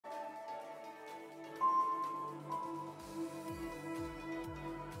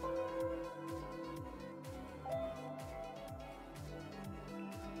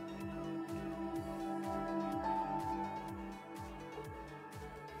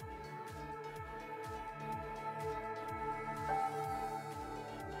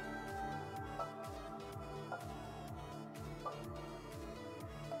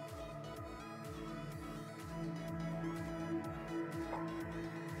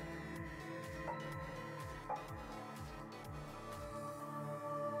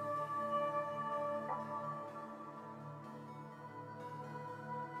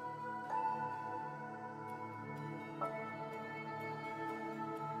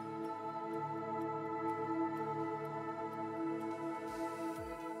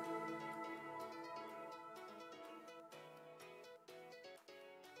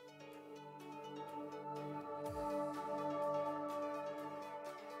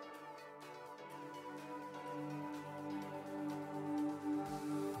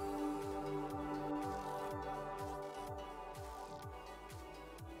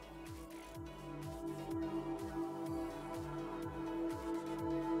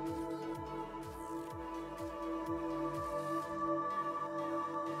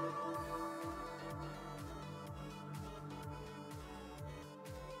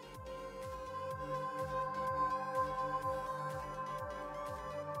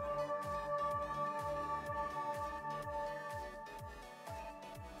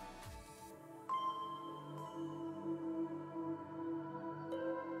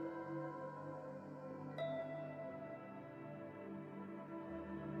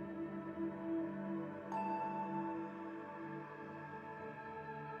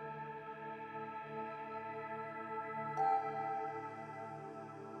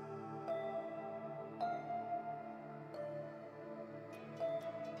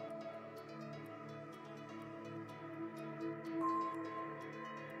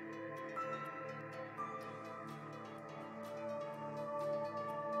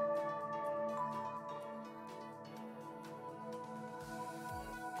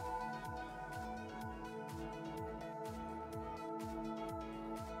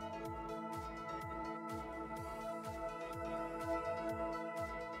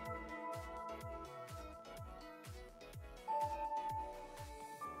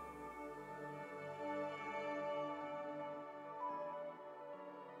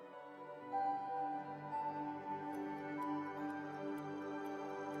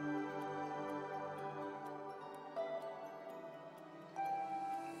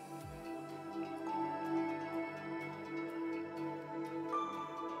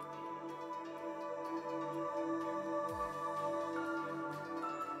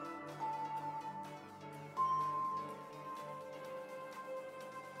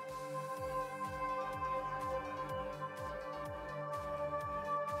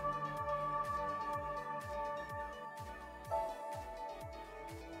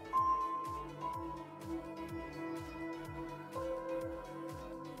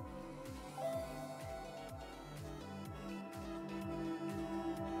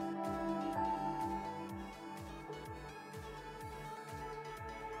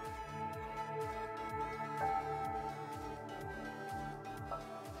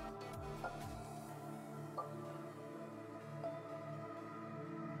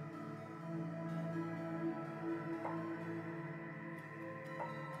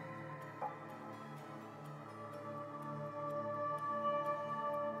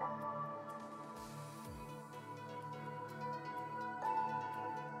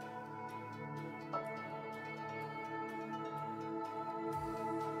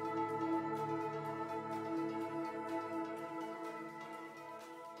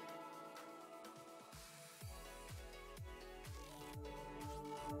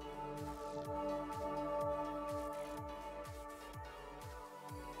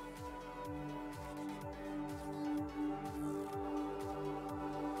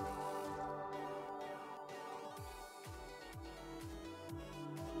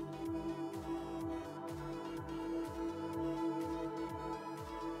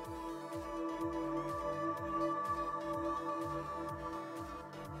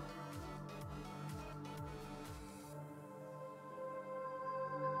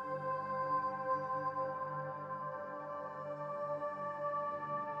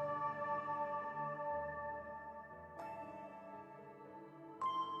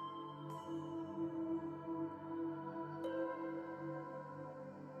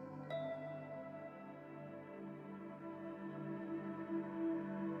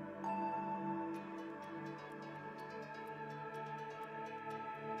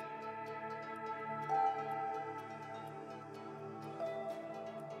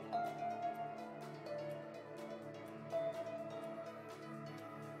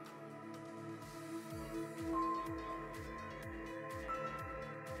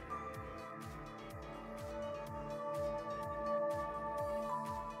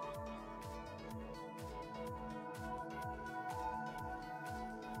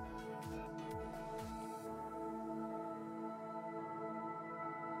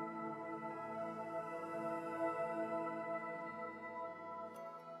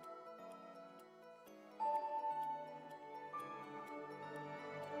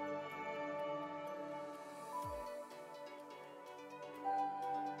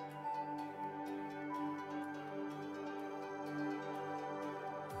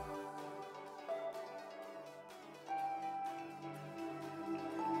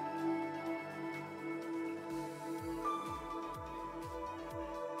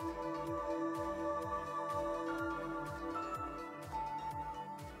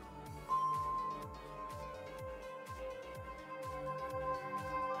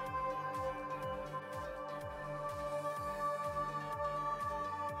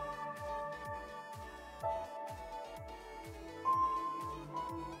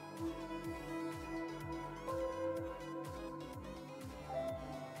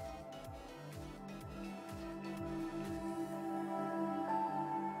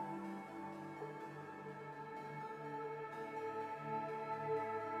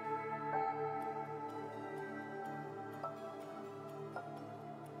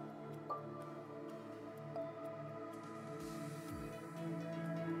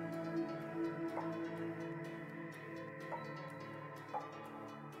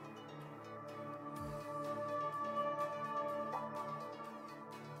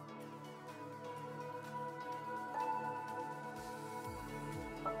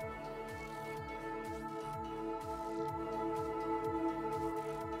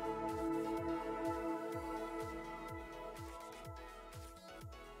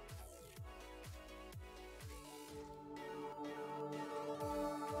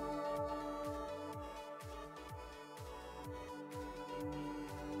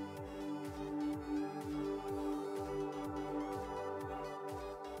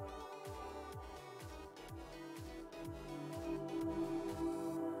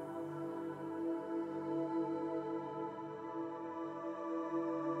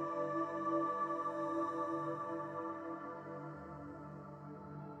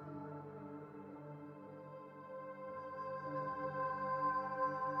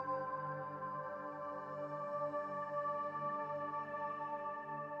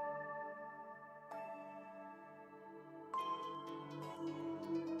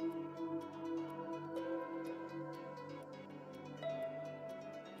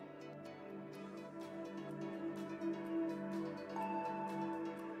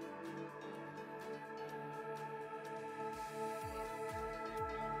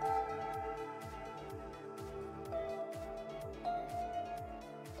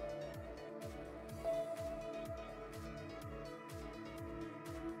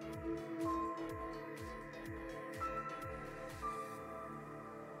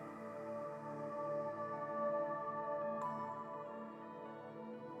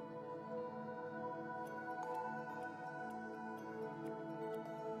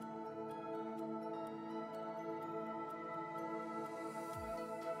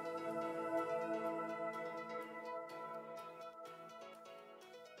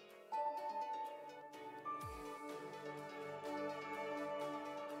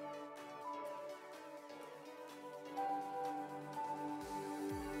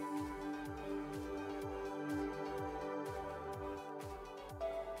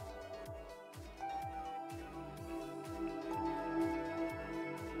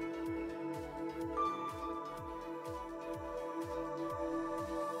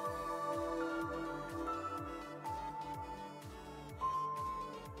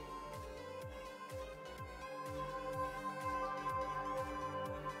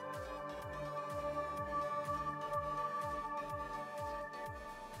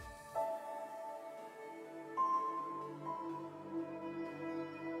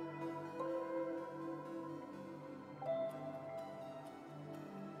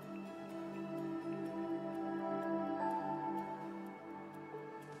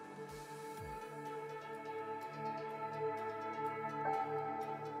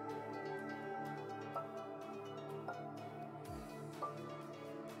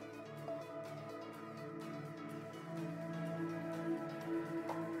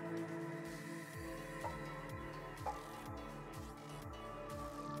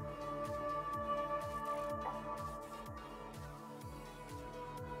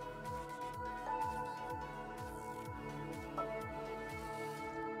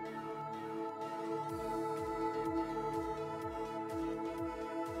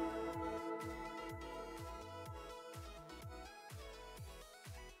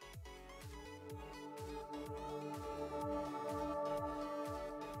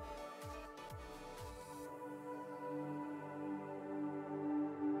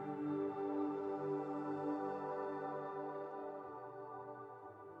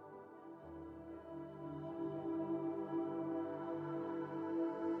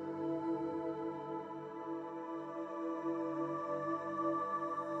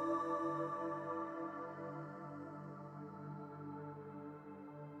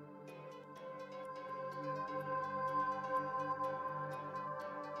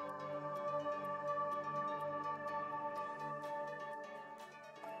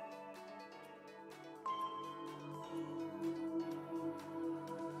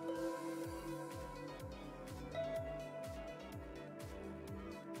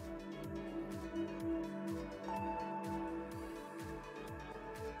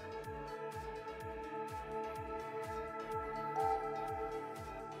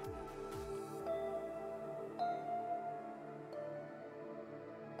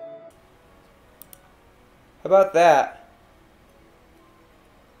about that?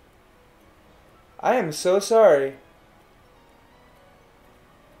 I am so sorry.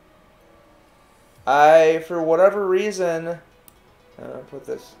 For whatever reason, put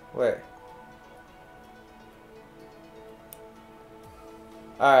this away.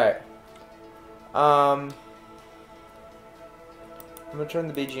 Alright. I'm gonna turn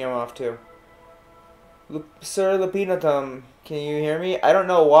the BGM off too. Sir Lupinatum, can you hear me? I don't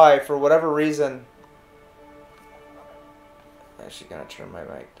know why, for whatever reason. I'm actually gonna turn my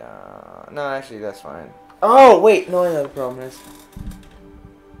mic down. No, actually, that's fine. Oh, wait, no, I know the problem is.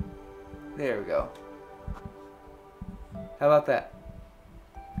 There we go. How about that?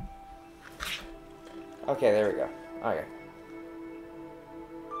 Okay, there we go. Okay.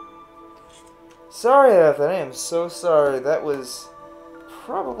 Sorry about that. I am so sorry. That was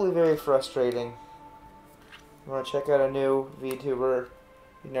probably very frustrating. You want to check out a new VTuber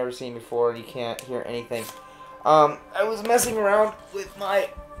you've never seen before and you can't hear anything. I was messing around with my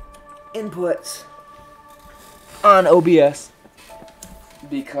inputs on OBS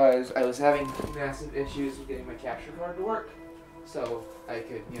because I was having massive issues with getting my capture card to work, so I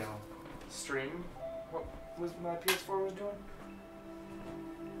could, you know, stream what was my PS4 was doing.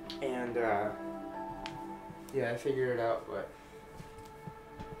 And yeah, I figured it out, but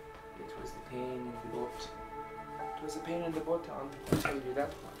it was the pain in the butt. It was a pain in the butt, I'll tell you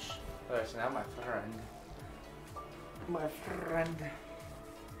that much. Alright, so now my friend. My friend.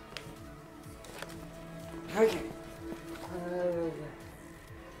 Okay.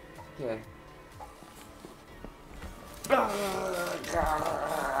 Okay.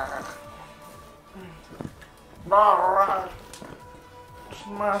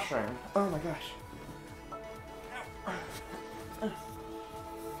 Smashing. Oh my gosh.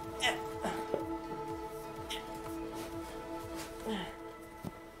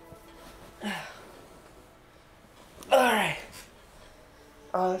 Alright.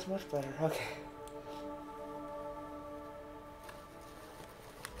 Oh, that's much better. Okay.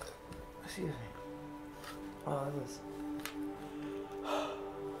 Excuse me. Oh, this.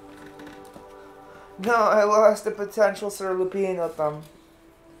 No, I lost the potential Sir Lupine with them.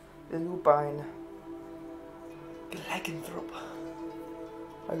 The lupine. Lycanthrope.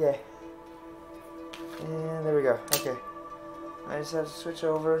 Okay. And there we go. Okay. I just have to switch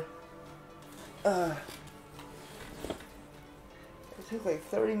over. It took like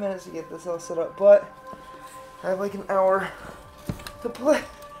 30 minutes to get this all set up, but I have like an hour to play.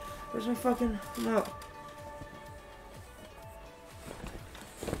 Where's my fucking remote?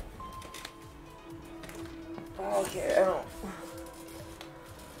 Okay, I don't.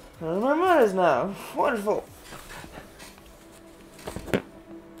 Where's my remote is now? Wonderful.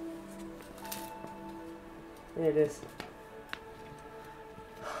 There it is.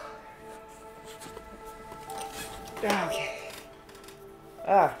 Okay.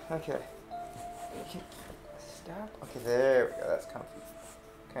 Ah, okay. Stop. Okay, there we go. That's comfy.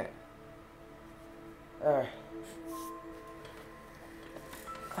 Okay. Alright.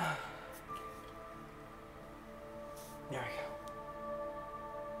 There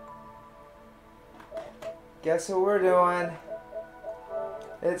we go. Guess what we're doing?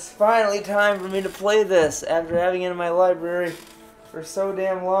 It's finally time for me to play this after having it in my library for so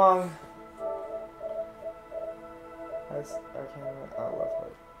damn long.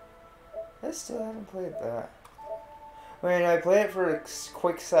 I still haven't played that. Wait, I played it for a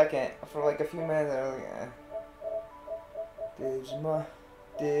quick second, for like a few minutes, and I was like,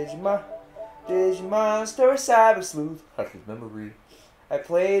 Digimon, Story Cyber Sleuth. Hacker's Memory. I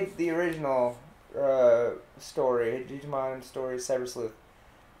played the original story, Digimon Story Cyber Sleuth.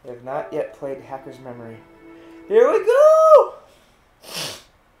 I have not yet played Hacker's Memory. Here we go!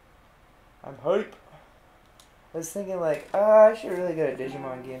 I'm hype. I was thinking like, I should really get a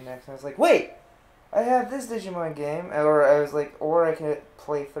Digimon game next. And I was like, wait! I have this Digimon game. Or I was like, or I could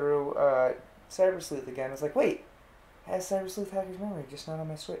play through Cyber Sleuth again. I was like, wait! I have Cyber Sleuth Hacker's Memory, just not on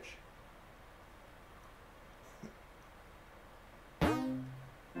my Switch.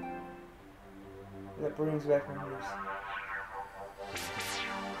 That brings back memories.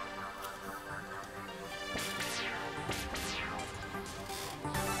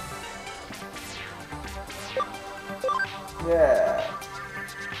 Yeah.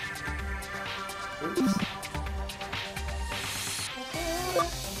 Oops.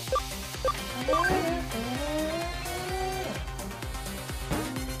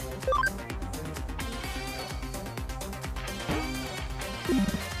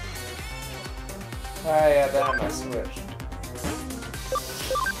 I have that on my Switch.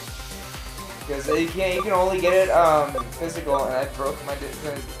 Because you can only get it physical, and I broke my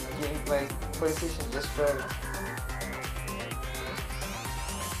PlayStation just for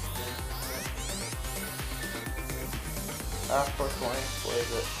Ah, 420. What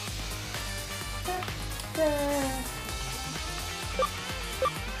is it?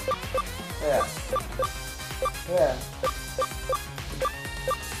 Yeah. Yeah.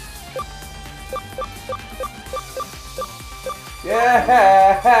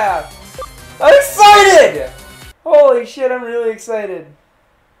 Yeah! I'm excited! Holy shit, I'm really excited.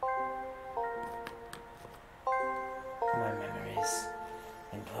 My memories.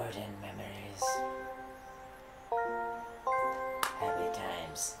 Important memories. Happy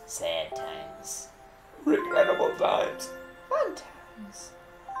times. Sad times. Regrettable times. Fun times.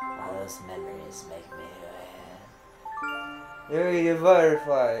 All those memories make me who I You're a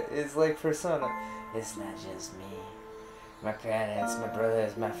butterfly. It's like Persona. am. It's not just me. My parents, my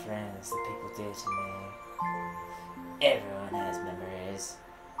brothers, my friends, the people dear to me. Everyone has memories.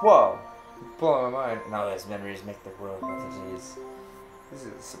 Whoa. You're blowing my mind. And all those memories make the world what it is. This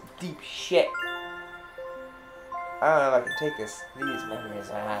is some deep shit. I don't know if I can take this. These memories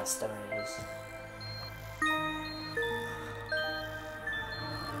are our stories.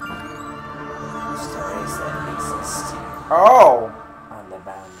 Stories that exist Oh! on the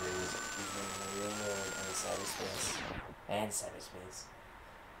boundaries between the real world and cyberspace. And cyberspace.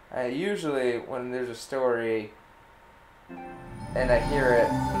 Usually, when there's a story and I hear it,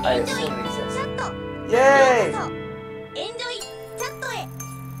 I assume it exists. Yay! エンジョイチャットへ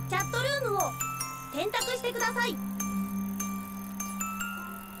チャットルームを選択してください。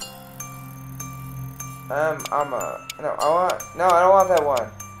No, no, I don't want that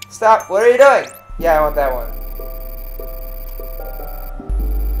one. Stop, what are you doing? Yeah, I want that one.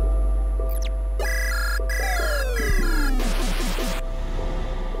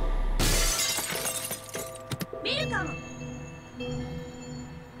 Welcome.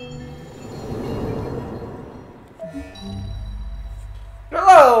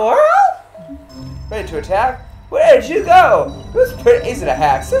 Hello, world? Ready to attack? Where did you go? This pretty easy to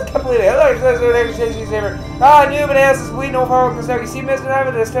hack. This is completely new bananas, we know how to see Mr.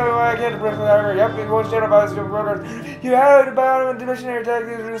 Diamond, just tell me why I can't break the hour. Yup, you won't stand about this. You have to buy on the missionary attack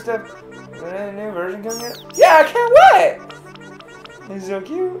these new stuff. Is there a new version coming yet? Yeah, I can't wait! He's so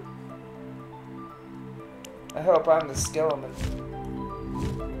cute. I hope I'm the skeleton.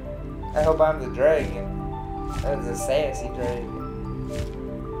 I hope I'm the dragon. That's a sassy dragon.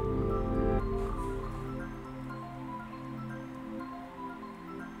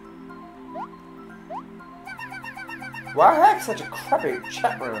 Why hack such a crappy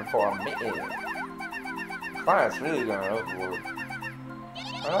chat room for a meeting? Client's really going overboard.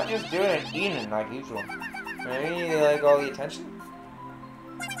 I'm not just doing an eating like usual. Maybe they like all the attention?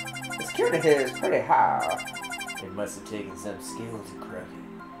 The security here is pretty high. It must have taken some skill to crack it.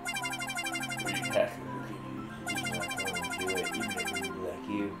 We hacker who can use Digimon code and do it, even if it would be like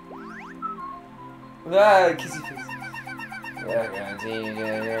you. Ah, kissy face. Yeah, guarantee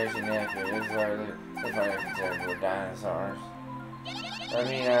generation after this are if I'm concerned with dinosaurs. I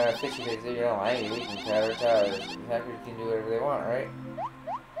mean, fishy face, if you don't like it, we can prioritize. Hackers can do whatever they want, right?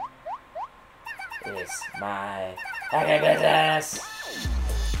 It's my hacking business!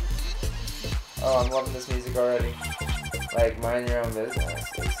 Oh, I'm loving this music already. Like, mind your own business.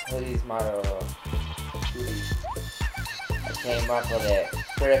 It's Hoodie's motto. Hoodie. I came up with it.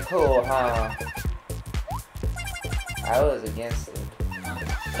 Pretty cool, huh? I was against it.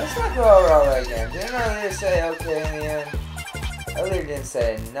 Let's not go over all that again. Didn't I just say okay in the end? I literally didn't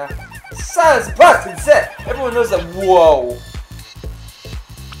say nothing. Silence plus consent! Everyone knows that. Whoa!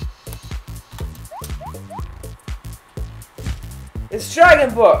 It's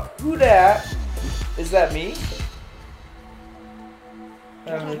Dragon Book! Who dat? Is that me?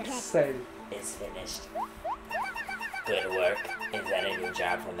 I'm excited. It's finished. Good work. Is that a new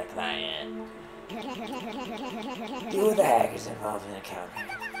job from the client? Deal with the hackers involved in the counter.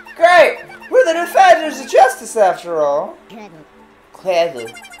 Great! We're the defenders of justice after all.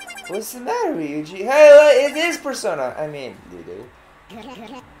 Clever. What's the matter, Ryuji? Hey, it is Persona. I mean, you do.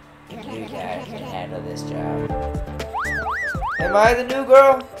 The new guy can handle this job. Am I the new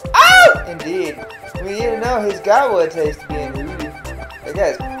girl? Oh! Indeed. We need to know his Gawa taste being Rudy. That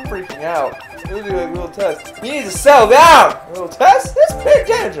guy's freaking out. He'll do a little test. He needs to settle down! A little test? That's pretty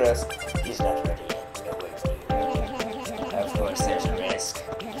dangerous. He's not ready yet. Nowhere near. Of course, there's a risk.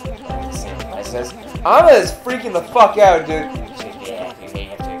 Ama's freaking the fuck out, dude. Should be accurate. You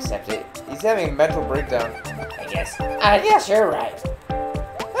have to accept it. He's having a mental breakdown. I guess you're right.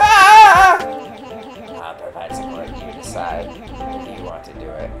 Ah! I'll provide support. You decide if you want to do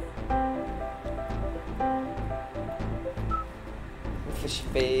it. Fishy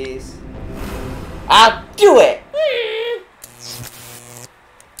face. I'll do it!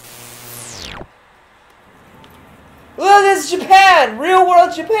 Look at this this is Japan! Real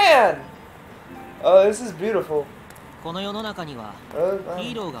world Japan! Oh, this is beautiful. この世の中には Oh,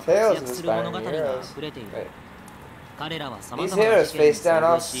 ヒーローが活 tales 躍 of する物語 inspiring が heroes. 溢れている。 Wait. 彼らは様 These 々な heroes 事件に face down 遭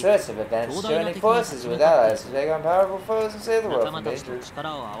all 遇し、 sorts of events, 強大な joining 敵に forces 立ち with 向かっ allies て to take on powerful foes and save the 仲 world from 間たちと danger.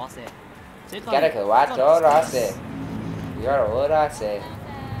 力を合わせ、世界 Gotta を go, what 復 do 活 I させ say? You gotta what I say. You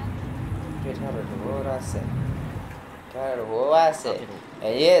gotta what I say. Gotta what I say.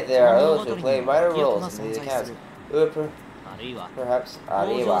 And yet there are those who play vital roles in these accounts. Who あるいは perhaps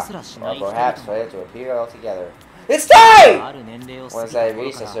登場 Ariwa, すらし or ない人々 perhaps も fail to appear altogether. It's time! ある年齢を過 Once ぎた I 頃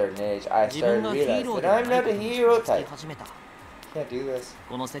reached か a ら certain age, I 自 started 分 to がヒー realize ロー that では I'm ない not こ a とに気 hero づき type. 始めた。 Can't do this.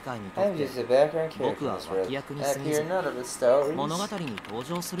 この世界にとっ I'm て just a background character 僕 in は this 脇 world. 役に I 過ぎ appear ず in none of its stories. 物語に登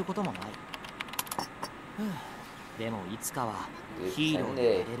場することもない。ふうでもいつかはヒーローになれ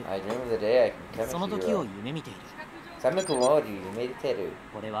Someday, る。 I dream of the day I can その become a 時を hero. 夢見ている。 Samikumoru mediteru.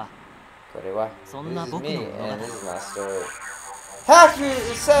 これは Korewa. そん This な is 僕 me, の物語 and。this is my story. Cyber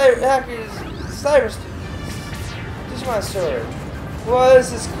Digimon story. Well,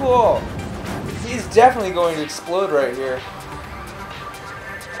 this is cool. He's definitely going to explode right here.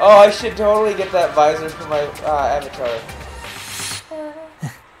 Oh, I should totally get that visor for my avatar.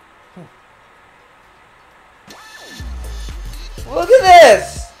 Look at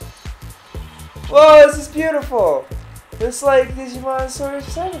this! Whoa, this is beautiful! It's like Digimon Story of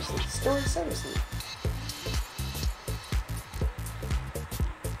Cyber Sleep.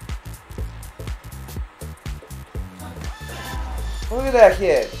 Look at that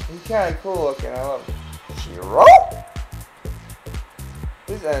kid. He's kind of cool looking. I love him. Shiro?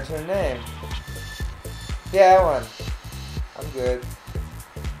 Please enter a name. Yeah, that one. I'm good.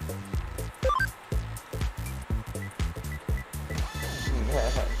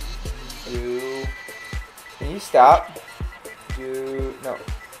 Do. Can you stop? Do. No.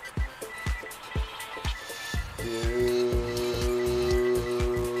 Do.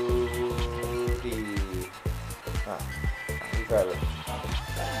 Brother.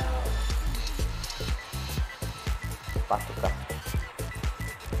 Batuka.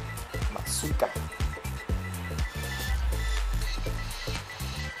 Masuka.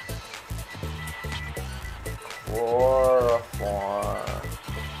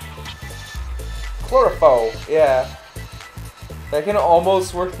 Chloroform, yeah. That can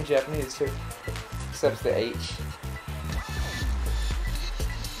almost work in Japanese too. Except the H.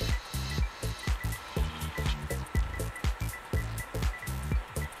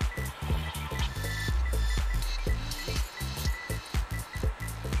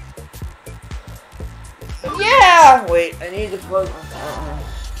 Yeah! Wait, I need to plug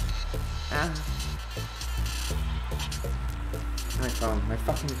my phone, my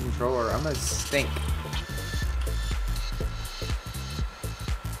fucking controller. I'm gonna stink.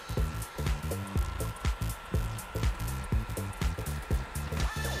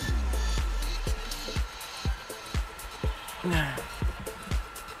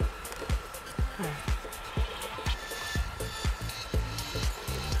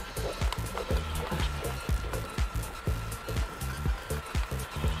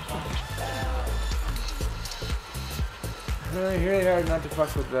 Really hard not to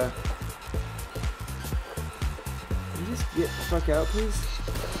fuck with the... Can you just get the fuck out, please?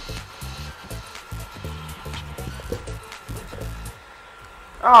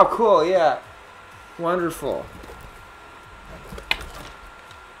 Oh, cool, yeah. Wonderful.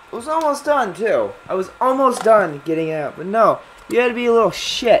 I was almost done, too. I was almost done getting out, but no. You had to be a little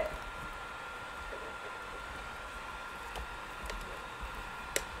shit.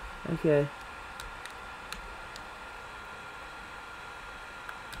 Okay.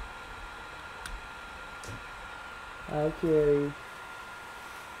 Okay.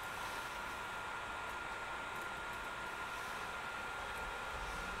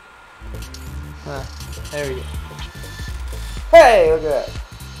 There we go. Hey, look at that.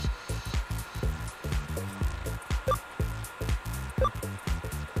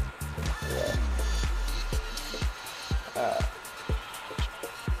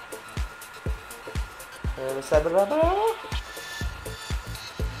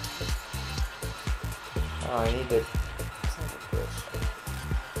 Oh, I need to.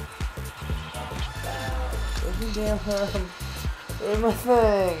 Damn, where's my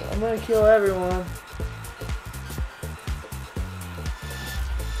thing? I'm gonna kill everyone.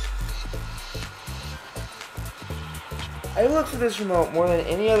 I look for this remote more than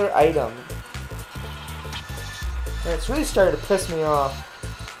any other item. And it's really starting to piss me off.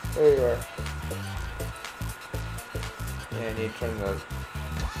 There you are. Yeah, I need to turn those.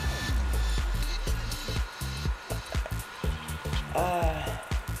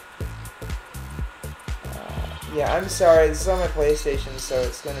 Yeah, I'm sorry. This is on my PlayStation, so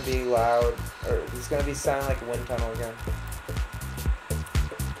it's gonna be loud, or it's gonna be sounding like a wind tunnel again.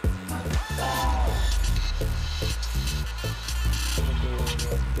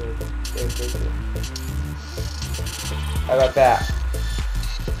 How about that?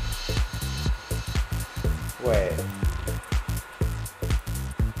 Wait.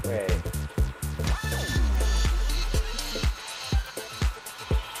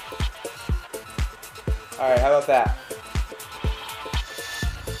 Alright, how about that?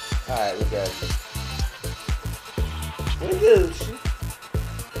 Alright, we're good. We're good.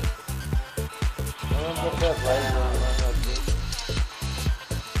 I'm gonna put that light on.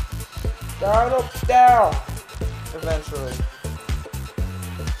 Down, up, down! Eventually.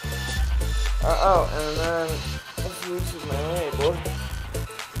 Uh-oh, and then this reaches my way, boy.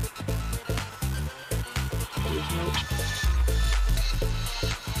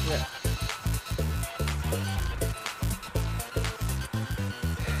 Yeah.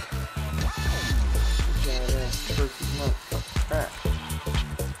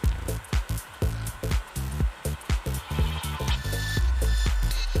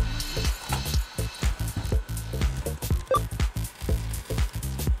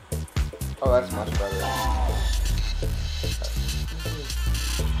 Oh, that's much better.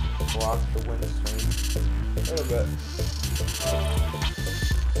 Block the wind swing a little bit.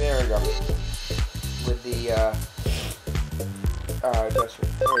 There we go. With the adjuster.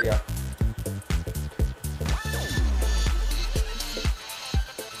 There we go.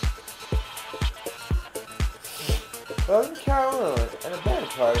 Well, in Carolina, and a bad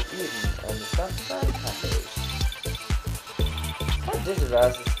part of Eden, and the Southside Packers. What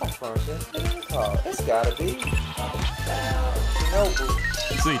Digivice is stock function? What do you call it? It's gotta be Noble.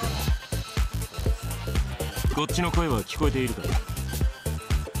 ついたな。こっちの声は聞こえているか。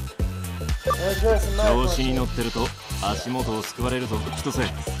調子に乗ってると足元をすくわれるぞ。人せ。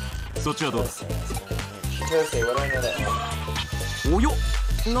そっちはどうだ。およ、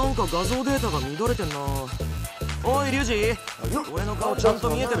なんか画像データが乱れてんな。おいリュウジ、俺の顔ちゃんと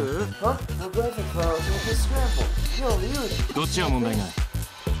見えてる？どっちは問題ない。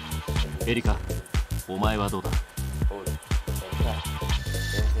エリカ、お前はどうだ。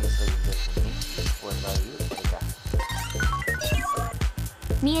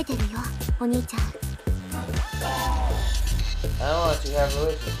見えてるよ、お兄ちゃん。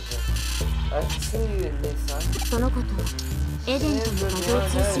その子とエデンとの画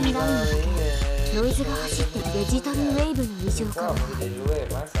像通信ラインのノイズが走ってるデジタルウェーブの異常かも。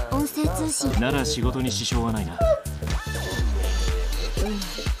音声通信なら仕事に支障はないな。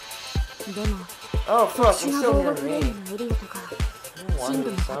でも特殊な動画フレームのエリアとか深度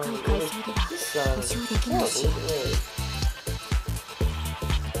の高い階層では保証できないし。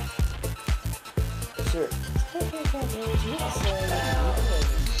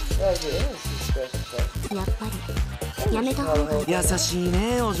やっぱりやめた方がいい。優しい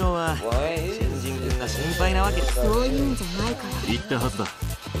ねお嬢は。新人君が心配なわけ。そういうんじゃないから。言ったはずだ。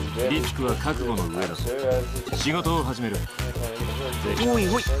リスクは覚悟の上だ。仕事を始める。おい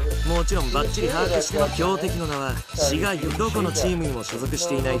おい、もちろんバッチリ把握しての。標的の名は市外どこのチームにも所属し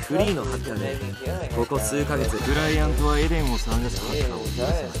ていないフリーのハッカーで、ここ数ヶ月クライアントはエデンを探すハッカーを許さな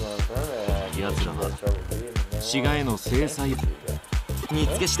い。奴らは市外への制裁見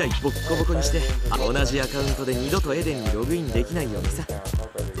つけ次第ボッコボコにして、同じアカウントで二度とエデンにログインできないようにさ。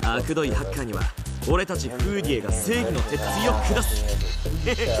あくどいハッカーには俺たちフーディエが正義の鉄槌を下す。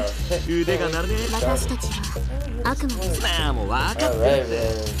腕が鳴るね。私たちはあくまでなあ、もう分かってるって。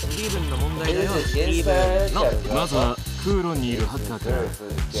気分の問題だよ。気分の。まずは空論にいるハッカーから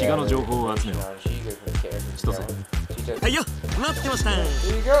滋賀の情報を集めろ。一つ。はいよ、待ってました。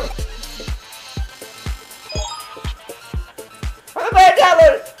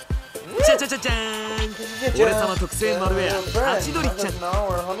ちゃちゃちゃちゃーん。俺様特製マルウェアハチドリちゃん。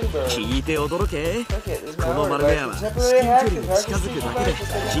聞いて驚け。このマルウェアは至近距離に近づくだけで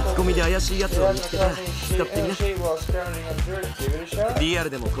聞き込みで怪しいやつを見つけたら使ってみな。リアル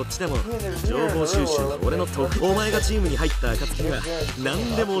でもこっちでも情報収集は俺の得。お前がチームに入った暁には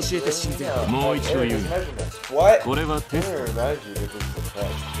何でも教えて死んで。もう一度言うが、これはテスト。て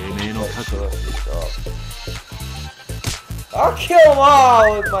めえの覚悟。I'll kill them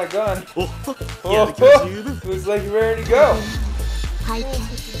all with my gun. お、やる気は十分。 Looks like you're ready to go. 拝見。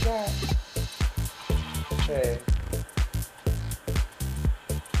 Okay.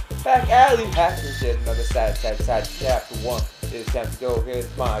 Back alley hackers did another side chapter 1. It's time to go. Here's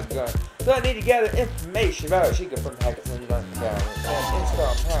my gun. So I need to gather information about she from hackers and run down and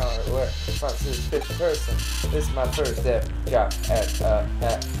install power where from suspicious person. This is my first step job as a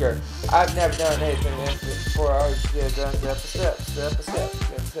hacker. I I've never done anything before. I was get done step a step.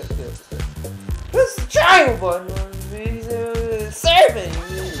 This is the triangle button. Serving.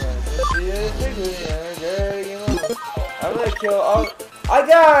 I'm gonna kill all. I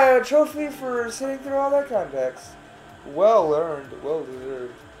got a trophy for sitting through all that context. Well earned, well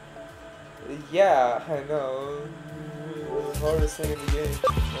deserved. Yeah, I know. It was the hardest thing in the game.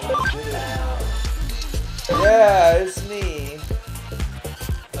 I just did it. Yeah, it's me.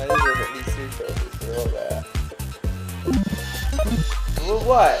 I deserve at least 3 trophies for all that. Well,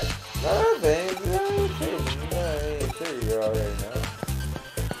 what? Nothing. You're already know.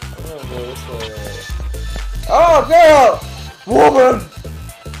 I'm gonna go this way. Oh, girl! Woman!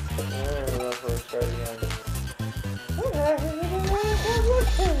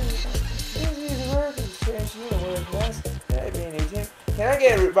 Can I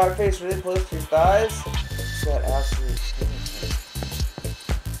get my face really close to your thighs? It's that absolute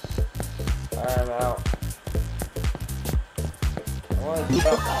Alright, I'm out. I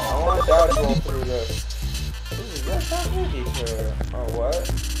want to dodge roll through this. That's not really sure. Oh, what?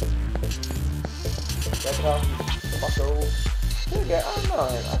 That's how fucko. I don't know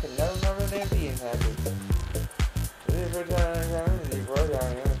him. I can never remember the name of Ian Hackers.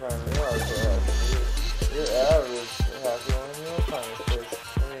 You're average.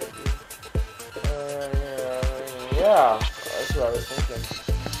 Yeah, that's what I was thinking.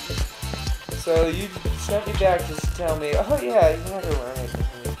 So you sent me back just to tell me, oh yeah, you never learn anything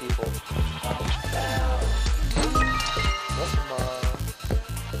from these people.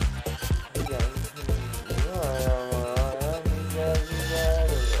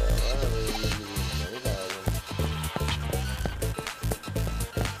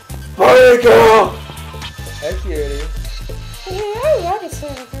 Fire girl! Hey, cutie. Yeah, I can say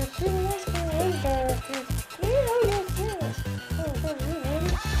it. Can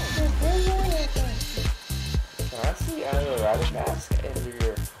I see out of a rabbit mask under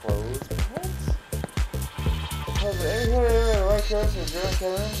your clothes, perhaps? Every white girl's a girl,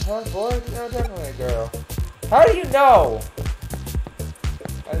 Kevin. Huh, boy? No, definitely a girl. How do you know?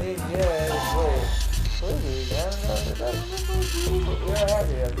 I mean, yeah, it's weird. Please, man. We're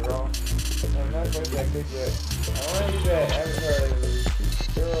happy after all. I'm not quite that good yet. I want to be that avatar of a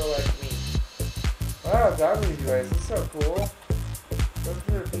girl like me. Wow, talking to you guys. This is so cool. Go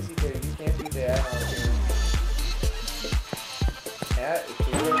for a PC page. You can't beat the add-on game. That is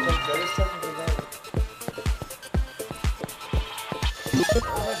cool. That is technically nice.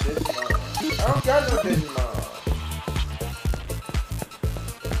 I don't got no Digimon.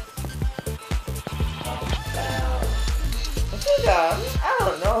 I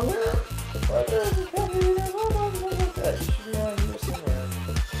don't know. What is the company that should be on here somewhere.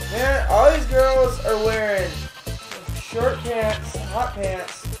 Man, all these girls are wearing short pants, hot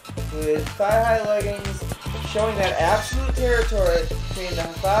pants, with thigh-high leggings, showing that absolute territory between the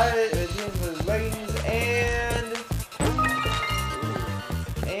leggings and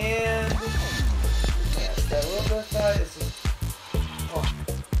yes, that little bit of thigh is just. Oh.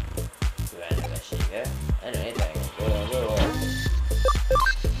 Do I know that shit, yeah? I know anything. Go away.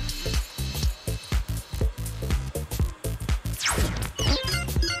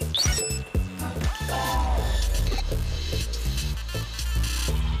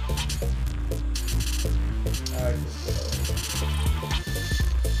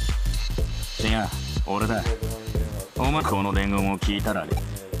違う、俺だ。お前この伝言を聞いたら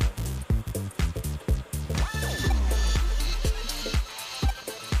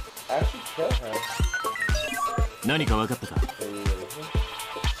何か分かったか？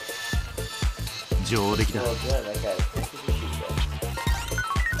上出来だ。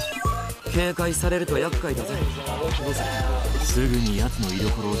警戒されると厄介だぜ。どうする？すぐに奴の居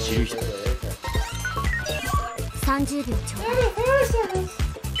所を知る人。30秒ちょうだい。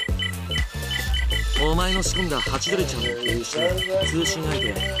お前の仕込んだハチドリちゃんを経由して通信相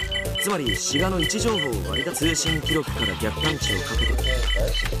手、つまり志賀の位置情報を割り出す通信記録から逆探知をかけて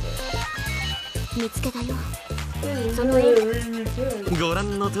見つけたよ。その絵ご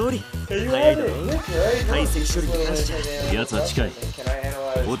覧の通り早いだろ。解析処理に関しちゃ奴は近い。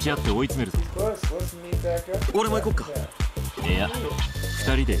落ち合って追い詰めるぞ。俺も行こっか。いや、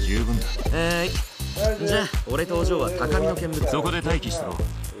2人で十分だ。じゃあ俺とお嬢は高みの見物。そこで待機してろ。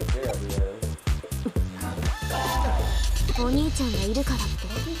お兄ちゃんがいるからって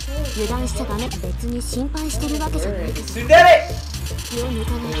油断しちゃダメ。別に心配してるわけじゃないけど気を抜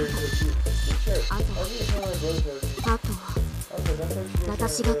かないこと。あとは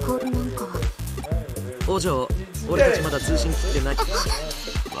私がこうなんかお嬢、俺たちまだ通信切ってない。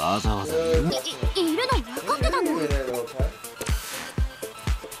わざわざいるの分かってたの？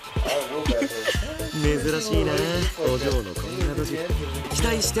珍しいな、お嬢のこんなドジ。期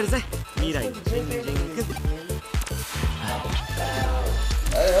待してるぜ、未来のジンジン君。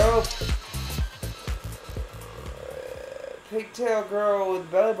I hope. Pigtail girl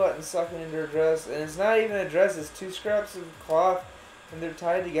with belly button sucking into her dress, and it's not even a dress, it's two scraps of cloth, and they're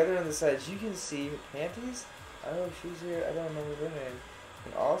tied together on the sides. You can see her panties. Oh, she's here. I don't remember her name.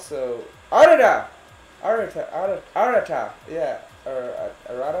 And also, Arata! Arata, yeah, or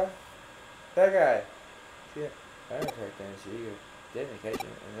Arata? That guy. Yeah, I don't correct that. So you didn't catch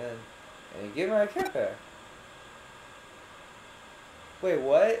him, and you give him my account back. Wait,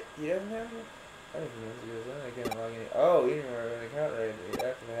 what? He doesn't have it? I don't even know if he goes on. I can't log in. Oh, he didn't remember an account right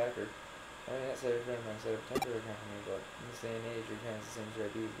after the hacker. I mean, that's every friend of mine set up a temporary account for me, but in this day and age, your account is the same as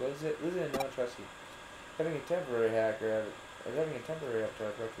your ID. Losing it, no one trusts you. Having a temporary hacker, or having a temporary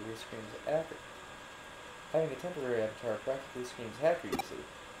avatar practically screams hacker. Having a temporary avatar practically screams hacker, you see.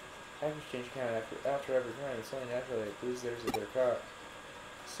 Hackers change account after every crime. It's only natural they lose theirs if they're caught.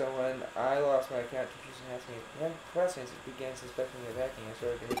 So when I lost my account, teachers and classmates began suspecting me of hacking. I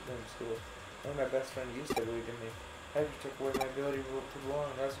started to hate them in school. One of my best friends used to believe in me. Hackers took away my ability to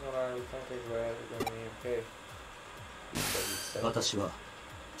belong. That's when I was contacted by Hacker going to EMK. 私は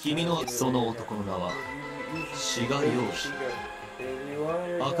君のその男の名は志賀陽司。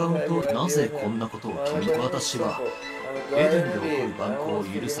アカウントなぜこんなことを君と私はエデンで起こる蛮行を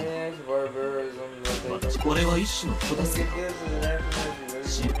許さない。これは一種の人助けだ。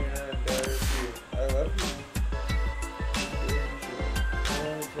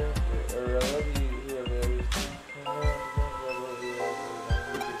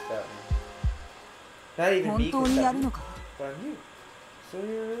本当にやるのか？ So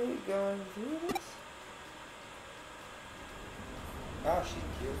you're really going through this? Oh, she's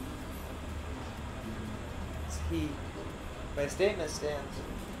cute. It's he. My statement stands.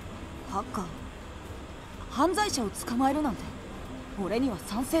 ハッカー、犯罪者を捕まえるなんて俺には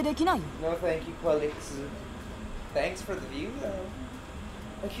賛成できないよ。 No, thank you, colleagues. Thanks for the view, though.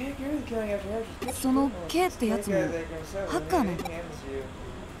 I can't agree with killing after hackers. その K ってやつもハッカーな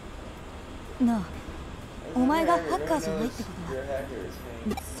の？なあ、お前がハッカーじゃないってことだ。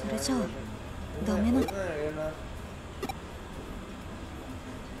それじゃあダメなの？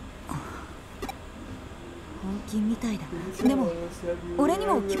本気みたいだ。でも俺に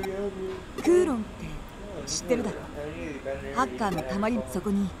もクーロンって知ってるだろ。ハッカーのたまり、そ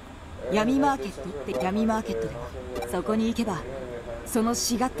こに闇マーケットって闇マーケットではそこに行けばその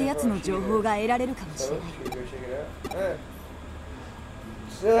シガってやつの情報が得られるかもしれない。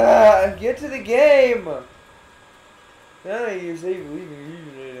Get to the game! Now you say you believe in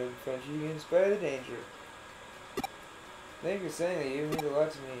using it in front you can spare the danger. I think you're saying that you mean a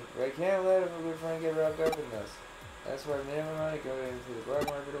lot to me, but I can't let a good friend get wrapped up in this. That's why I made my money go into the black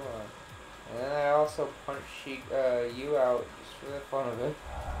market alone. And then I also punched you out just for the fun of it.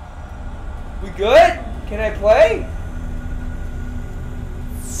 We good? Can I play?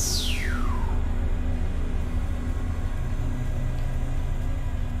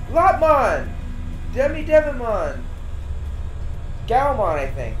 Lotmon! Devimon! Galmon, I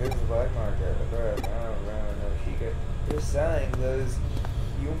think. This is the black market. I don't know. They're selling those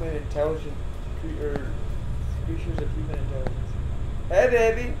human intelligent creatures of human intelligence. Hey,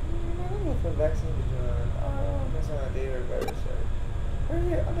 baby! I'm looking for a vaccine to join. Oh, I'm missing on a data or virus. Where are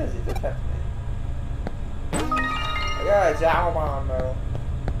you? I'm busy. Just have to me. I got a Galmon, though.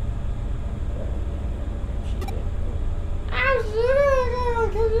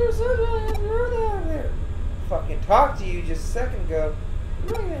 Fucking talked to you just a second ago.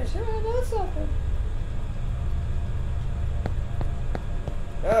 You're gonna show me something.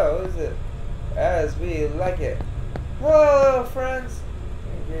 Oh, what is it? As we like it. Hello, friends.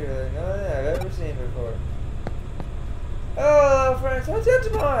 You're like nothing I've ever seen before. Hello, friends. What's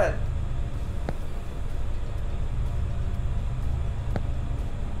Digimon?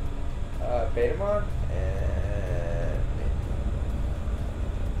 Betamon and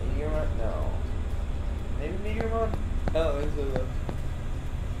Meteormon? No. Maybe Meteormon? Oh, it's a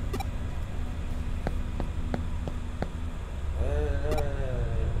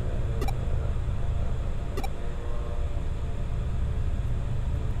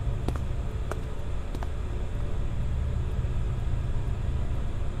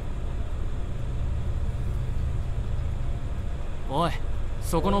おい、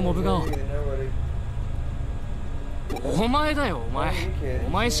そこのモブ顔。お前だよ、お前。お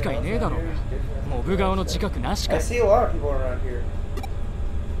前しかいねえだろ。モブ顔の自覚なしか。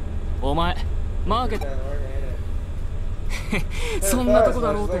お前、マーケット。そんなとこ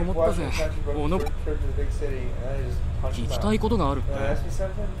だろうと思ったぜ。聞きたいことがあるって。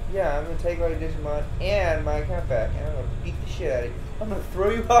Yeah, I'm gonna take away Digimon and my account back, and I'm gonna beat the shit out of you. I'm gonna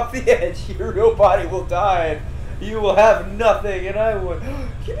throw you off the edge. Your real body will die, and you will have nothing, and I would.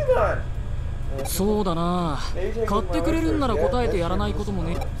 Digimon. そうだな。買ってくれるんなら答えてやらないことも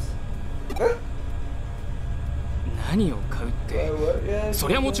ね。何を買うって。そ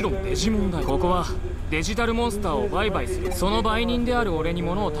りゃもちろんデジモンだ。ここはデジタルモンスターを売買する。その売人である俺に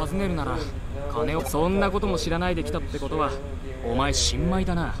物を尋ねるなら金を。そんなことも知らないで来たってことはお前新米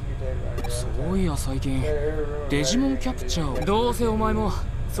だな。そういや最近デジモンキャプチャーを。どうせお前も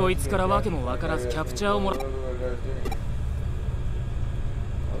そいつから訳も分からずキャプチャーをもらう。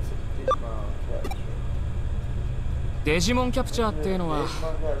デジモンキャプチャーっていうのは、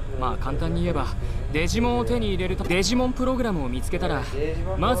まあ簡単に言えばデジモンを手に入れるとデジモンプログラムを見つけたら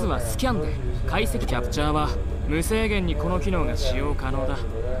まずはスキャンで解析。キャプチャーは無制限にこの機能が使用可能だ。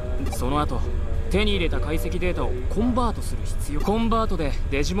その後手に入れた解析データをコンバートする必要。コンバートで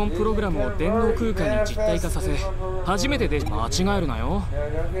デジモンプログラムを電脳空間に実体化させ初めて間違えるなよ。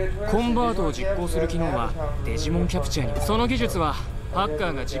コンバートを実行する機能はデジモンキャプチャーに。その技術はハッカ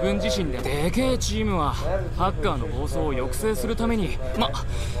ーが自分自身で。でけえチームはハッカーの暴走を抑制するために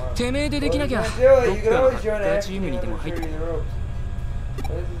てめえでできなきゃどっかのハッカーチームにでも入って。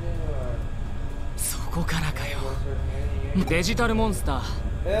そこからかよ。デジタルモンスター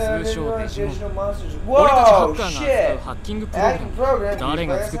通称デジモン。俺たちハッカーが扱うハッキングプログラム。誰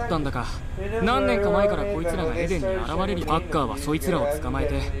が作ったんだか何年か前からこいつらがエデンに現れる。ハッカーはそいつらを捕まえ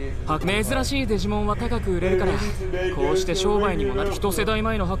て珍しいデジモンは高く売れるからこうして商売にもなる。一世代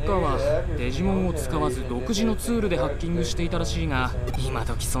前のハッカーはデジモンを使わず独自のツールでハッキングしていたらしいが今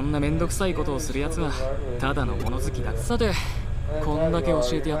時そんなめんどくさいことをするやつはただの物好きだ。さてこんだけ教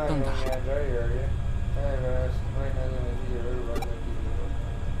えてやったんだ。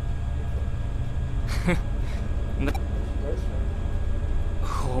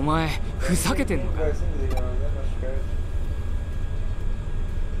お前ふざけてんのか。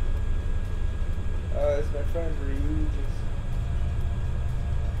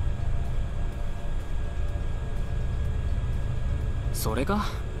それか。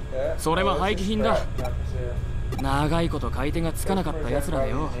それは廃棄品だ。長いこと買い手がつかなかったやつらだ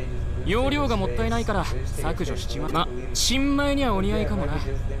よ。容量がもったいないから削除しちまう。新米にはお似合いかもな。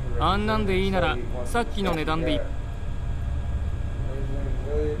あんなんでいいならさっきの値段でいい。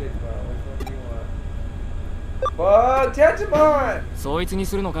そいつに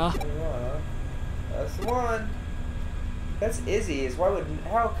するのか。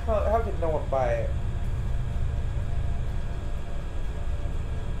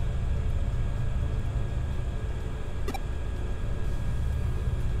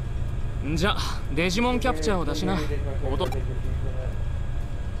じゃあデジモンキャプチャーを出しな。は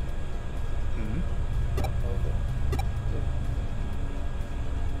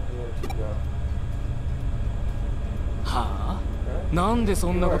あ、なんで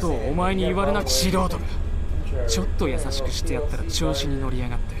そんなことをお前に言われなく。素人がちょっと優しくしてやったら調子に乗りや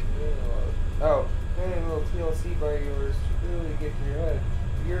がって。な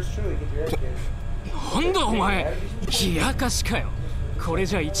んだお前冷やかしかよ。これ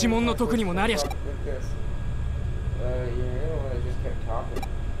じゃ一文の得にもなりゃし。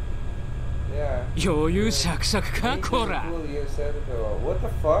余裕しゃくしゃくかこら。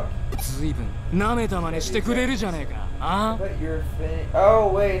ずいぶんなめた真似してくれるじゃねえか。あ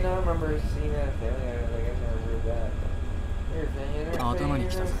頭に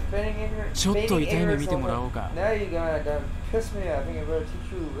きたぜ。ちょっと痛い目見てもらおうか。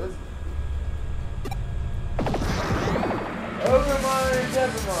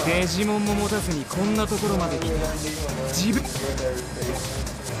デジモンも持たずにこんなところまで来た。自分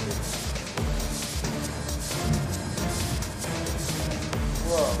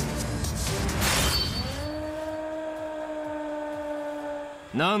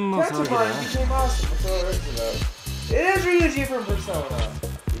何の騒ぎだ。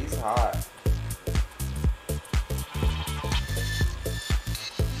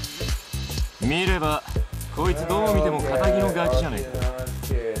見ればこいつどう見ても仇のガキじゃねえか。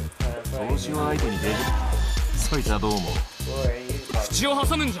投資を相手にできる。そいつはどう思う。口を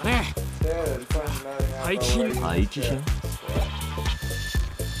挟むんじゃねえ。廃棄品。廃棄品。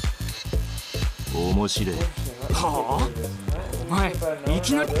面白い。はあ、お前い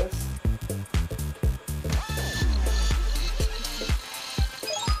きなり。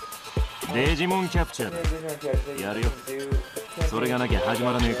デジモンキャプチャーだ。やるよ。それがなきゃ始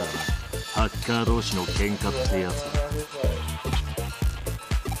まらねえからな。ハッカー同士の喧嘩ってやつだ。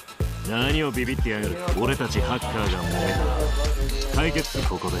何をビビってやがる。俺たちハッカーが揉めた。解決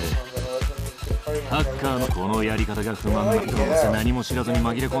ここで。ハッカーのこのやり方が不満だ。どうせ何も知らずに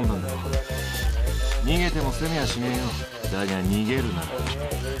紛れ込んだんだろう。逃げても攻めやしねえよ。だが逃げるなら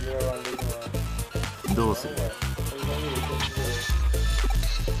どうする。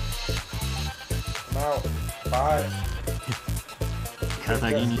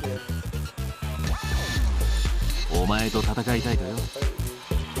肩着にお前と戦いたいとよ。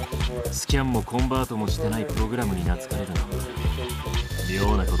スキャンもコンバートもしてないプログラムに懐かれるの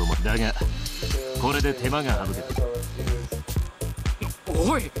妙な子供だが、これで手間が省けた。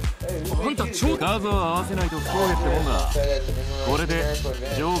おい、あんた超数を合わせないと不公平ってもんだ。これで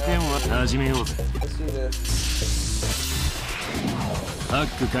条件は始めようぜ。ハッ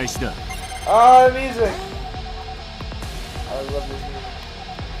ク開始だ。Ah, the music! I love this music.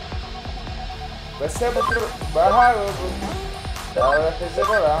 Let's step up through.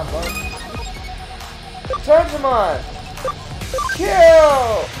 Digimon!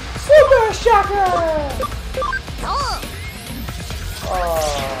 Kill! Super Shocker! Oh! I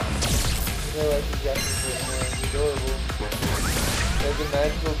feel like he's got this man. He's adorable. Like a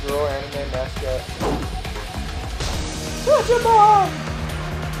magical girl anime mascot. Digimon!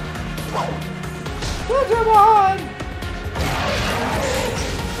 Digimon!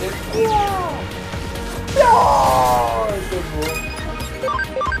 Yeah! It's so cool.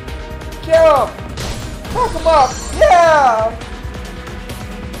 Kill him! Fuck him up! Yeah!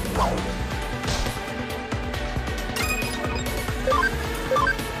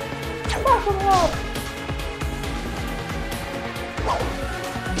 Fuck him up!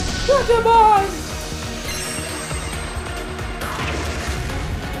 Digimon!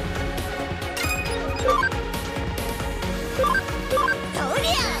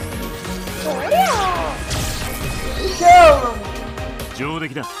 Kill him! 上出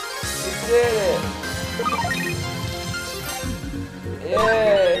来だ。We did it!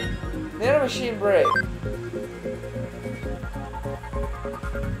 Yay! Nano Machine Break!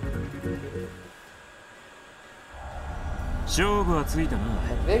 勝負はついたな。ハ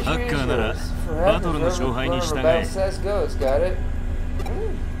Victory ッカー is なら yours. バトルの勝敗に従 Battle え。 says go, it's got it.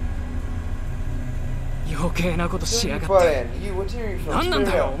 余計なことしやがっ Put て。 in. You, what team are you from? 何なん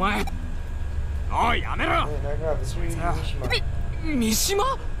だよお Spirit 前。おいやめろ。 Hill. Hey, knock it off. It's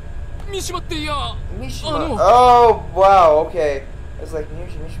Mishima. 三島っていや。 Mishima. Oh, wow, okay. I was like,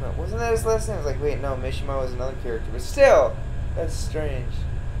 Mishima. Wasn't that his last name? I was like, wait, no, Mishima was another character. But still, that's strange.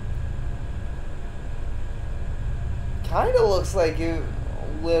 Kind of looks like you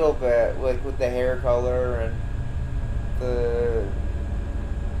a little bit, like with the hair color and the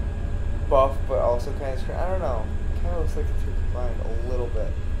buff, but also kind of strange. I don't know. Kind of looks like the two combined a little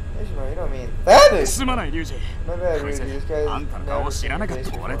bit. Mishima, you don't mean that is. すまないリュウジ。 My bad, こい Rudy. つ This guy あんたの顔を知らなかっ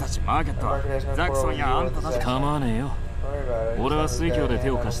た。俺たちマーケットはザクソンやあんたたち。構わねえよ。 Don't worry about it. 俺は水郷で手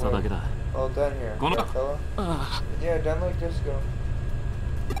を貸しただけだ。 All done here. この Yeah, fella. あ Yeah, done like disco.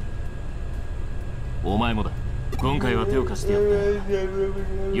 お前もだ。今回は手を貸してやっ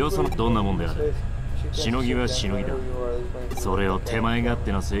た。よそのどんなもんであれ。しのぎはしのぎだ。それを手前勝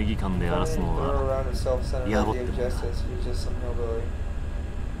手な正義感で荒らすのはやぼってもんだ。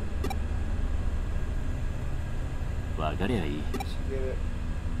わかりゃいい。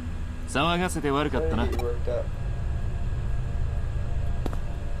騒がせて悪かったな。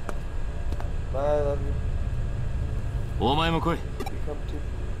 お前も来い。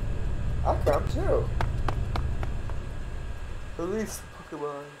 I'll come too. Release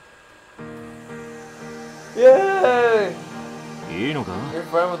Pokemon. Yay! いいのか You're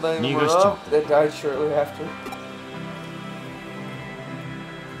fine with letting them Niga run shot. off? That died shortly after.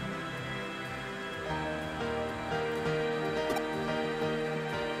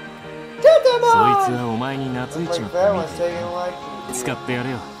 Get them そいつ on! はお前に懐いちま Like った that み one's たい taking a like. 使ってやれ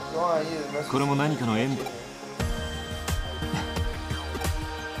よ。 Go on, use it. これも何かの縁で。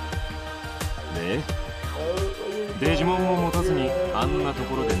デジモンを持たずにあんなと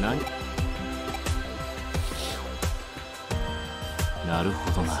ころで何。なるほ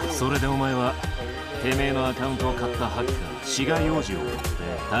どな。それでお前はてめえのアカウントを買ったハッカー志賀洋二を追って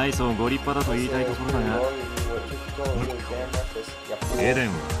大層ご立派だと言いたいところだが、エデン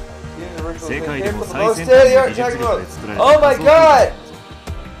は世界でも最先端の技術力で作られた Oh my 仮想空間 god!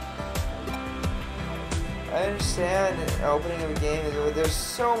 I understand the opening of a game is there's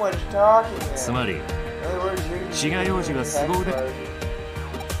so much talking there. つまり In other words, you're 志賀洋二が凄腕。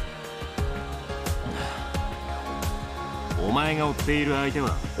お前が追っている相手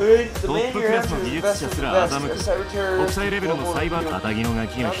は The main トップクラスの技術者すら欺く best. 国際レベルのサイバー片木のガ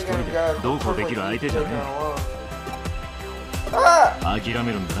キの一人でどうこうできる相手じゃねえ。Ah! 諦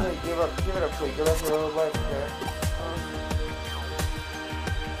めるんだな。 Wait, give it up, quick. Go back to your old life, okay?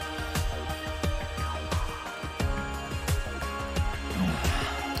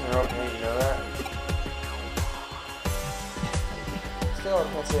 Okay, you know that. Still, I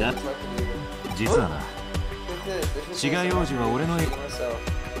can't say it's like you. 実はな、志賀洋二は俺の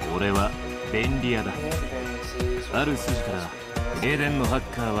俺は便利屋だ。ある筋からエデンのハ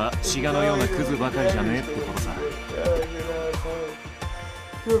ッカーは志賀のようなクズばかりじゃねえってことさ。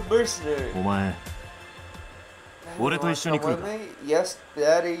お前俺と一緒に来るか。 Yes,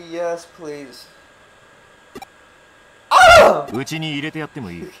 Daddy, yes, please. うちに入れてやって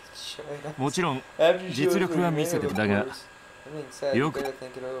もいい。もちろん実力は見せてだが、よく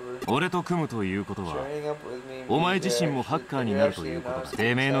俺と組むということはお前自身もハッカーになるということだ。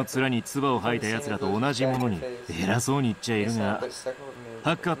てめえの面に唾を吐いた奴らと同じものに偉そうに言っちゃいるが、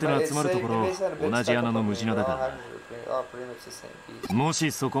ハッカーってのは集まるところ同じ穴の無地なだから。も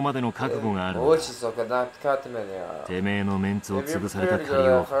しそこまでの覚悟があるなら、てめえのメンツを潰された借り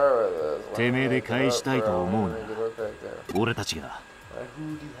をてめえで返したいと思うなら、俺たちが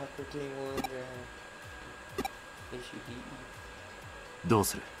どう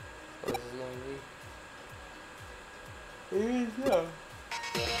する？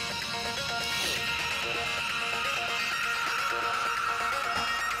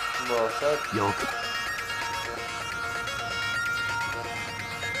よく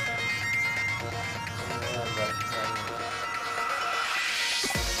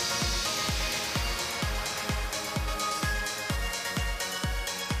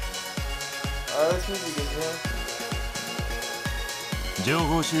情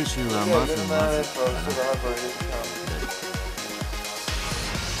報収集はまずまず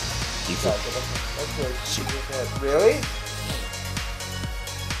行く。 Really?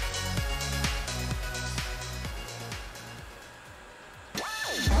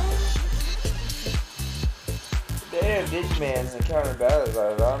 Damn, Digimon encounter battles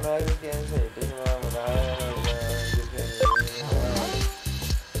are automatically getting saved. Digimon when I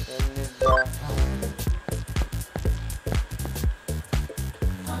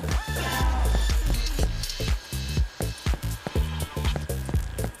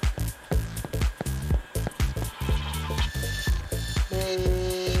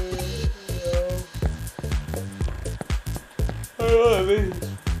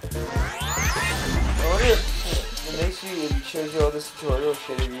shows you all this tutorial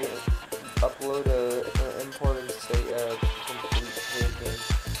shit if you upload import and say complete the game.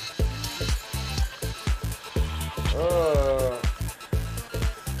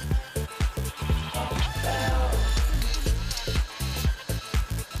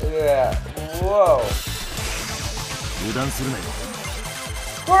 Look at that. Whoa. 油断するなよ。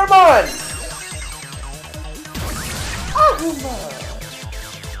 Cormon! Agumon!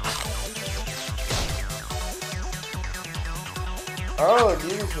 Oh,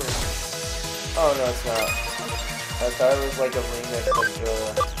 beautiful. Oh, no, it's not. I thought it was like a remix of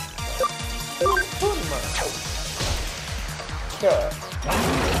Pokemon. Kill it.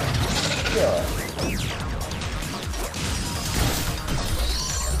 Kill it.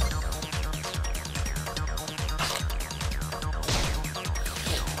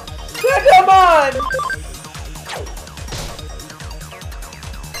 Digimon!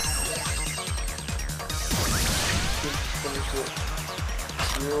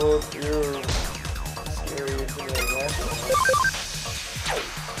 You're scary to me, man.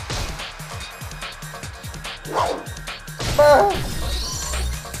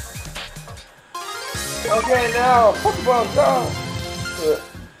 Okay, now, Pokemon, go!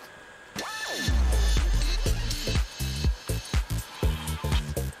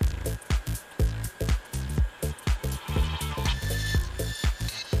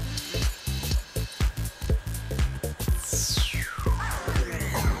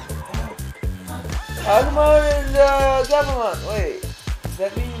 Agumon and Digimon. Wait, does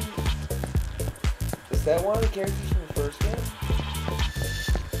that mean? Is that one of the characters from the first game?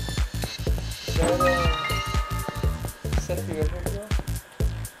 Is that the other girl?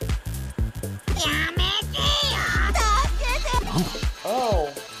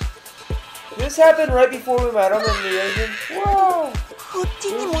 Oh, this happened right before we met him in the engine. Whoa!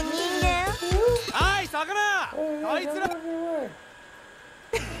 Hey, Sakura!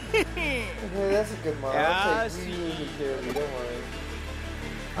 Okay, that's a good model. I'll take really good care of you, don't worry.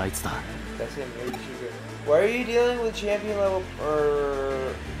 あいつだ。 That's him, maybe she's good. Why are you dealing with champion level,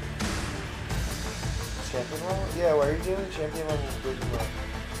 or... Champion level? Yeah, why are you dealing with champion level Digimon?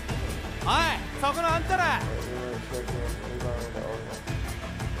 Hey, Sakura, Antara!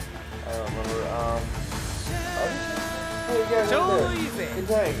 I don't remember, Hey, guys ちょ over う there? どいいぜ Good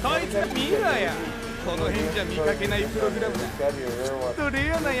time. こいつ見ろやこの辺じゃ見かけないプログラムだ Gotta be a rare one. と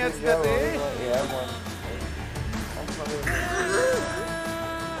レアなやつ Yeah, だ well, ぜ yeah, I have one.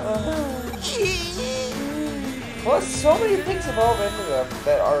 Plus, so many things evolve into them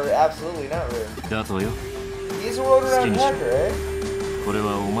that are absolutely not rare. だとよ He's a road around Skinny hacker, eh? これ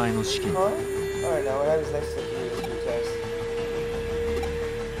はお前の試験 Huh? Alright, now what happens next to the two test?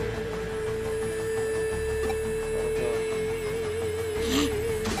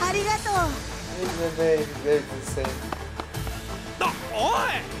 ありがとう。 He's insane. おい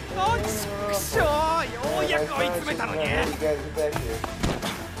おいちくしょうようやく追い詰めたのに How do you guys get back here?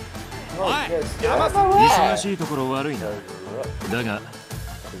 Oh, Alright, you guys yeah, got my 忙 rat! しいところ悪いなだが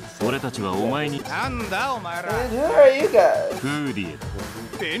俺たちはお前になんだお前ら And who are you guys? フーディエ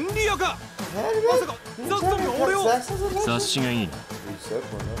便利屋か How まさかザクソンが俺を察しがいいな You said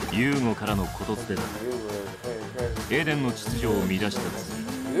one, ユーゴからのことつてだ huh? You were playing crazy. エデンの秩序を乱した罪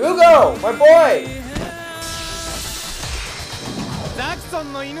Hugo! My boy! ザクソ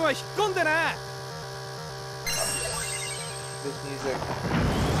ンの犬は引っ込んでな This music.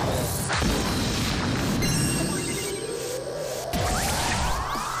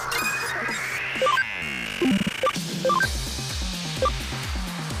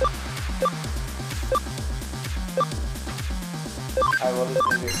 I love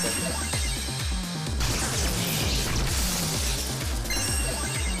this music.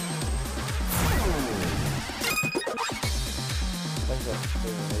 Thanks, that's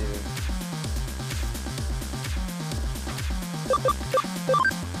amazing.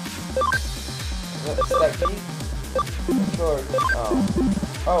 Is that key? Sure.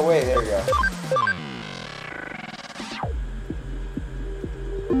 Oh. Oh, wait, there we go.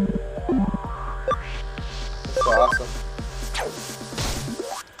 That's awesome.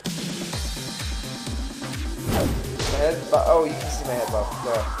 My head. Oh, you can see my head bump.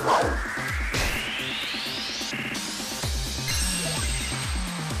 There.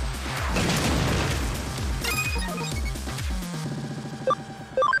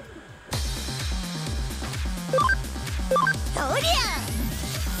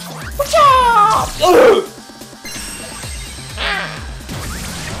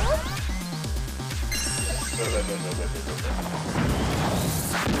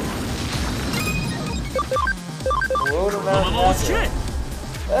 Load him out of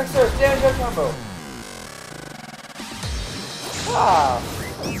Extra damage up combo. Ah.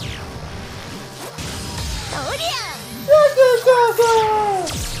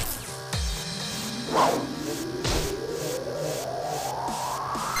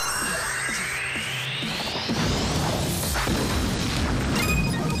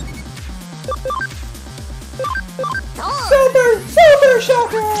 Super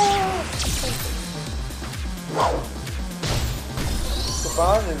shocker!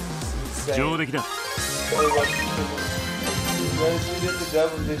 Saban is insane. 上出来だ You guys did the dub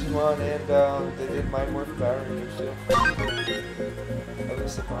of Digimon and they did Mind Morph Power Rangers too. That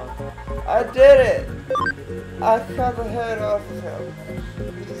was Saban. I did it! I cut the head off of him.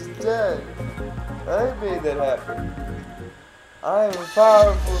 He's dead. I made that happen. I am a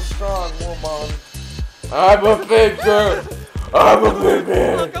powerful, strong woman. I'm a big girl! I'm a big ア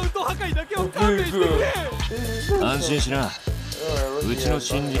man! カウント破壊だけを勘弁してくれ安心しなうちの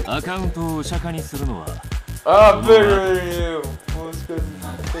新人アカウントをお釈迦にするのは I'm bigger than you! Well, it's because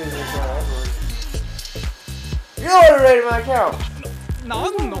it's crazy account afterwards. You already rated my account!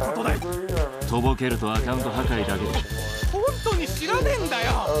 何のことだよ とぼけるとアカウント破壊だけだ本当に知らねえんだ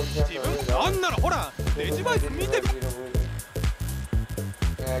よ自分なんならほらデジバイス見てみ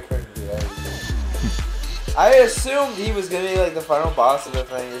Yeah, I couldn't do that. I assumed he was gonna be like the final boss of the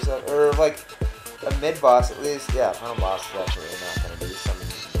thing or something, or like a mid boss at least. Yeah, final boss is definitely not gonna be some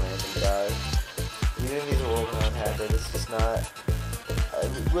random guy. Even if he's a world-renowned hacker, this is not.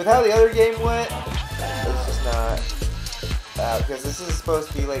 With how the other game went, it's just not. Because this is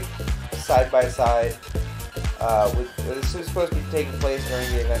supposed to be like side by side. This is supposed to be taking place during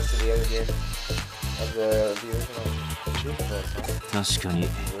the events of the other game of the original. 確かに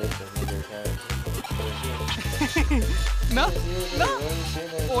な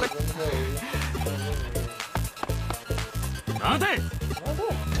俺待て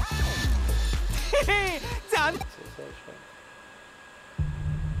残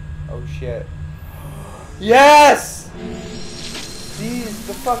Oh shit. Yes! These,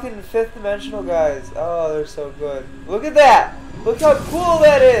 the fucking fifth dimensional guys. Oh, they're so good. Look at that! Look how cool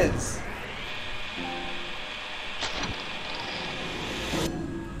that is!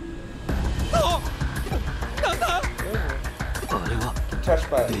 Touched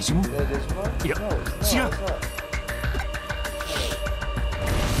by Digimon? Digimon? Yeah, No, it's yeah. not.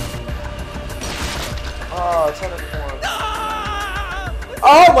 Oh, it's on the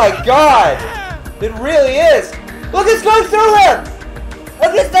Oh my god! It really is! Look, it's going through him!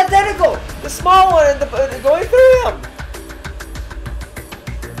 Look, it's that tentacle! The small one and going through him!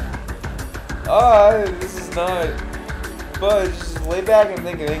 Oh, this is not... But just lay back and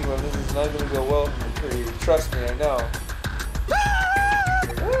think of England. This is not going to go well for you. Trust me, I know.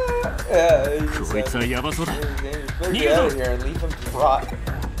 Yeah,こいつはヤバそうだ。 Better get out of here and leave him to rot.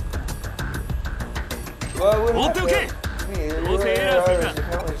 Well, it would Okay.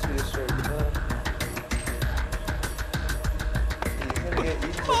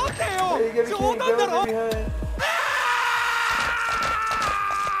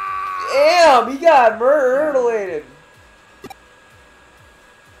 Damn, he got murdered.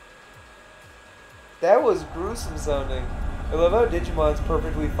 That was gruesome sounding. I love how Digimon's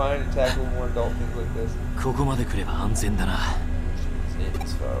perfectly fine to tackle more adult things like this. ここまで来れば安全だな。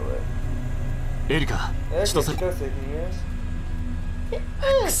 It's far away. エリカ、ちょっとさ。 Can you hear us?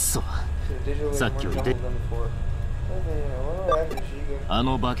 くそ。 Digitally さっきよりで more than before. Okay, あ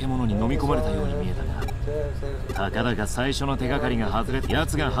の化け物に飲み込まれたように見えたが、たかだか最初の手がかりが外れ、や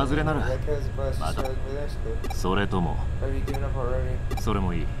つが外れならまた、それともそれ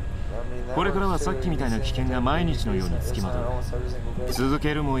もいい。これからはさっきみたいな危険が毎日のようにつきまとう。続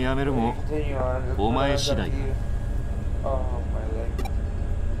けるもやめるもお前次第だ。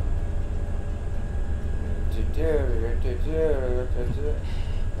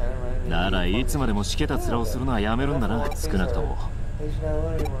ならいつまでもしけた面をするのはやめるんだな。少なくとも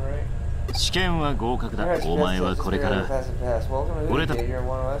試験は合格だ。お前はこれから俺たち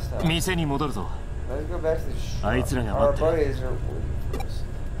店に戻るぞ。あいつらが待ってる。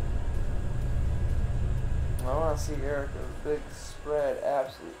 I want to see Erica's big spread.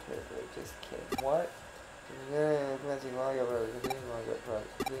 Absolute perfect. Just kidding. What? Yeah, fancy log up price. Continue log up price.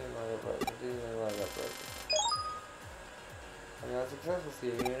 Continue log up price. Continue log up price. I got successful. See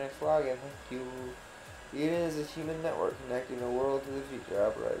you in your next login. Thank you. Eden is a human network connecting the world to the future.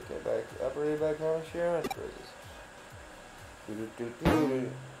 Operated by common share enterprises.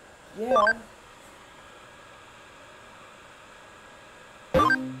 Yeah.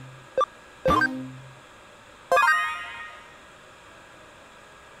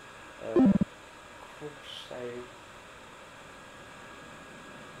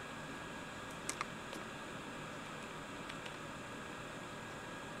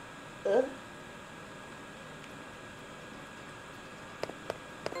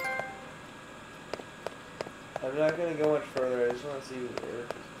 I'm not gonna go much further. I just want to see what Eric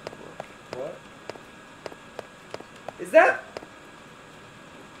is for. What? Is that?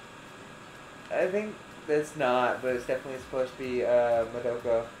 I think that's not, but it's definitely supposed to be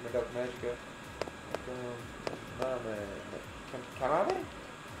Madoka Magica. Kamabe?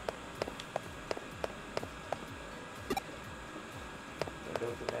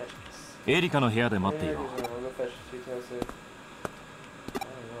 Madoka Magicus. エリカの部屋で待っていろ。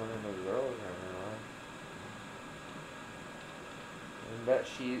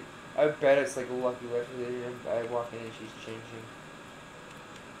 I bet it's like a lucky legendary. I walk in and she's changing.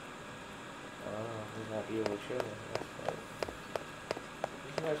 Oh, we'll not be able to show them. That's part.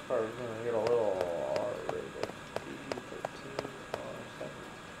 This next part is gonna get a little R-rated. PG-13 or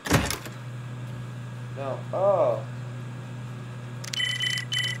 7. No. Oh.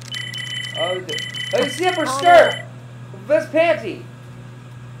 Oh, you see up her skirt! Best panty!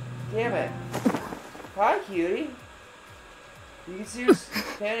 Damn it. Hi, cutie. You can see her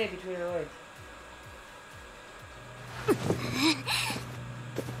panty between her legs.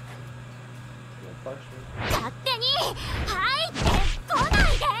 Punch me.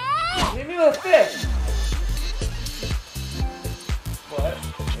 Hit me with a fish! What?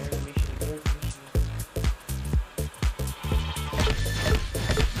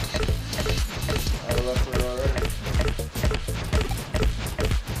 I left her already.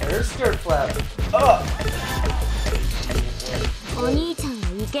 And her skirt flap. Oh! お兄ちゃんが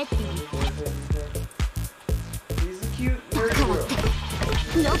行けって言う。だからって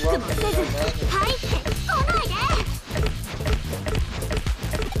ノックもせず入ってこないで。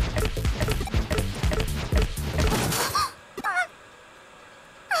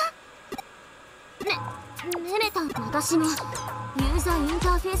ねめたん私のユーザーインタ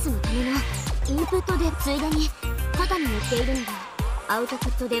ーフェースのためのインプットでついでに肩に乗っているのがアウトプ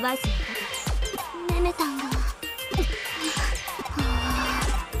ットデバイスのこと。ねめたんが。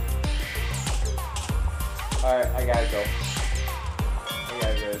 Alright, I gotta go. I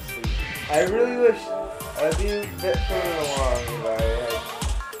gotta go to sleep. I really wish I'd be a bit further along if I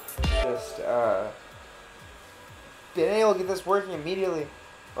had just been able to get this working immediately.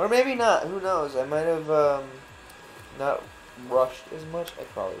 Or maybe not. Who knows? I might have not rushed as much. I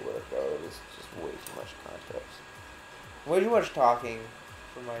probably would have, though. It was just way too much context. Way too much talking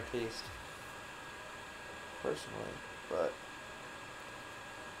for my taste. Personally. But...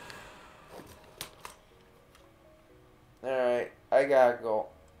 Alright. I gotta go.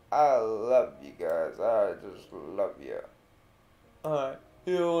 I love you guys. I just love you. Alright.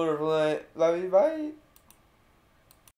 You have a wonderful night. Love you. Bye.